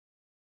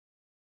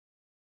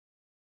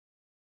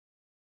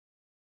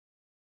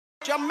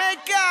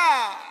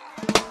Jamaica.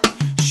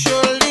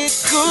 Surely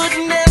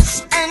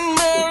goodness and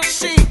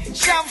mercy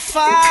shall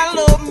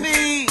follow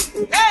me.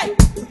 Hey,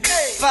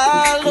 hey.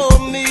 Follow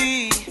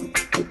me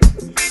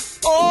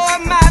all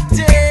my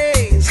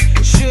days.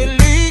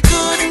 Surely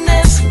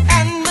goodness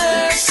and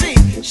mercy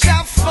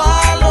shall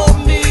follow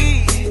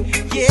me.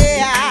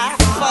 Yeah,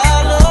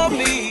 follow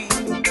me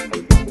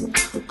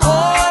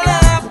all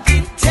of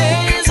the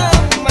days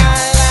of my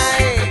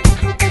life.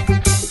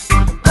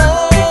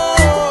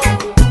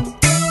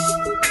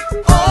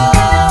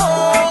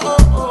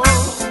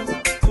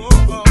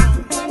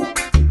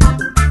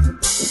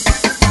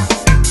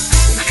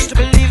 Used to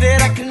believe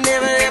that I could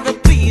never ever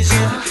please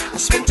you. I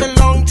spent a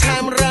long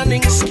time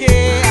running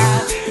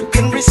scared.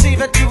 Couldn't receive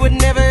that you would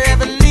never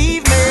ever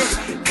leave me.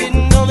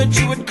 Didn't know that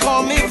you would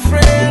call me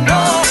friend.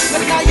 Oh,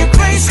 but now your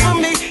grace for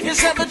me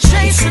is ever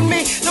chasing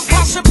me. The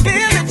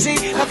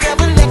possibility of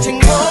ever letting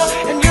go.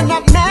 And you're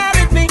not mad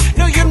at me.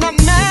 No, you're not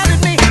mad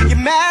at me. You're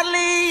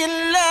madly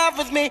in love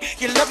with me.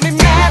 You love me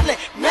madly,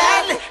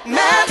 madly,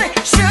 madly.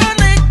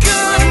 Surely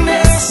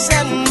goodness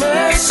and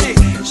mercy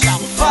shall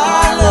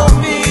follow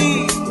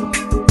me.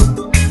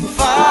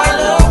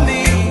 Follow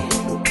me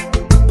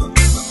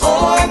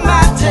all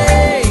my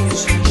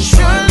days.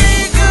 Surely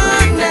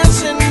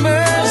goodness and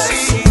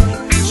mercy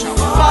shall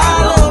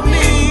follow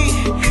me.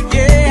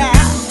 Yeah,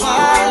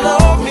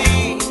 follow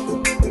me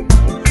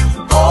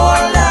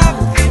all of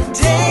the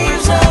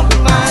days of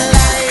my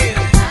life.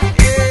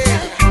 Yeah.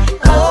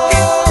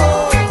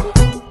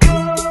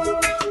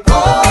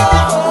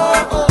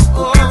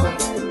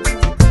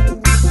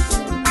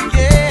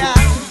 Yeah.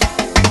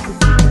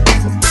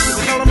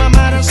 With all of my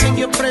mind I sing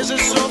your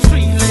praises so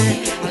freely.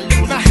 I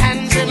lift my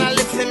hands and I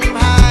lift them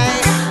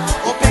high.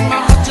 Open my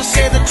heart to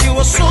say that you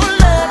are so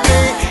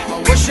lovely. I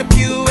worship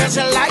you as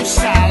a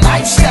lifestyle,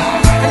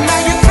 lifestyle. And now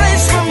your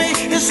grace for me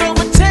is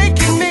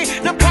overtaking me.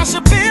 The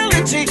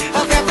possibility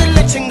of ever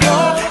letting go.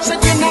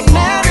 Said you're not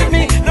mad at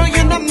me. No,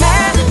 you're not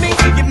mad at me.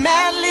 You're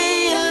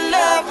madly in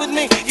love with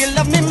me. You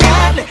love me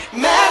madly,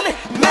 madly,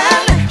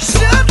 madly.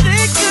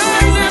 Surely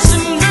goodness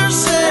and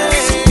mercy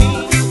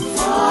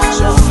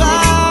shall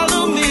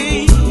follow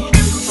me,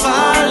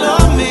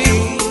 follow me,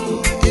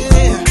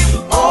 yeah,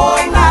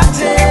 all my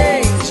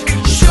days.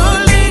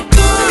 Surely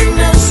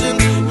goodness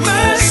and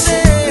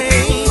mercy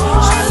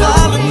shall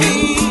follow me,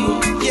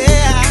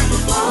 yeah,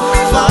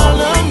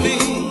 follow me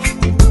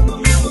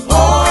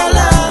all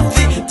of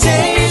the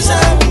days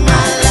of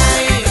my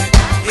life,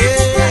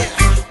 yeah.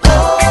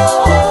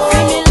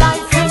 Give me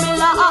life, give me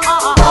love.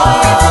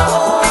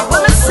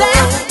 What I say?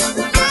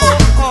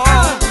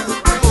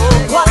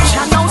 Watch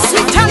I know,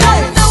 see I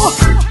know.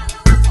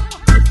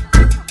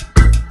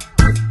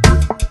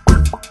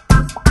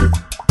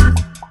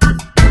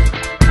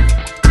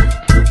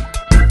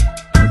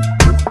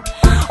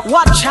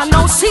 Watch I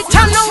know, see I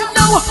know.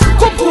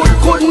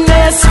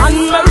 Goodness and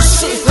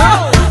mercy.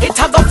 It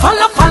a go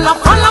follow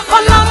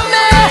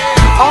me.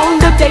 All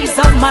the days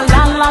of my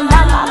la.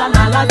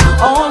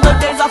 All the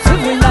days of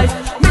every life.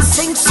 Me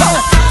sing so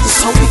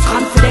be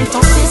confident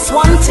of this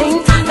one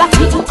thing, that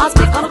he who has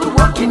begun a good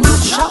work in you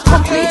shall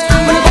complete.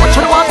 When you go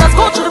through the waters,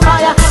 go through the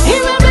fire, he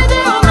will be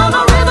there. On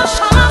the river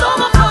shall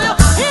overflow you.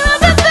 He will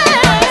be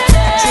there.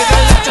 To the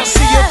left I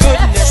see your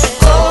goodness,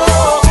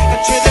 oh,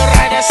 and to the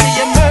right I see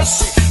your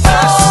mercy,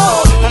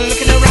 oh, and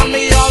looking around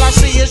me all I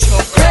see is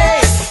your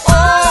grace.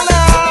 All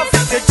of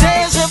the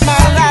days of my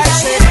life,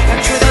 say, and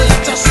to the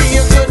left I see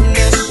your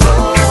goodness,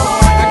 oh,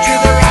 and to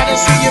the right I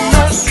see your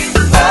mercy,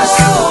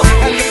 oh,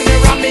 and looking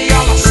around me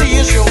all I see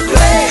is your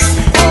grace.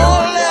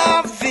 All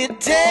of the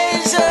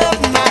days of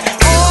my,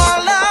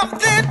 all of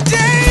the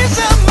days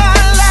of my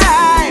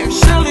life,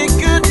 surely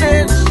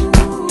goodness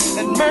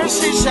and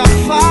mercy shall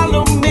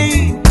follow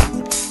me,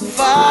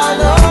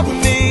 follow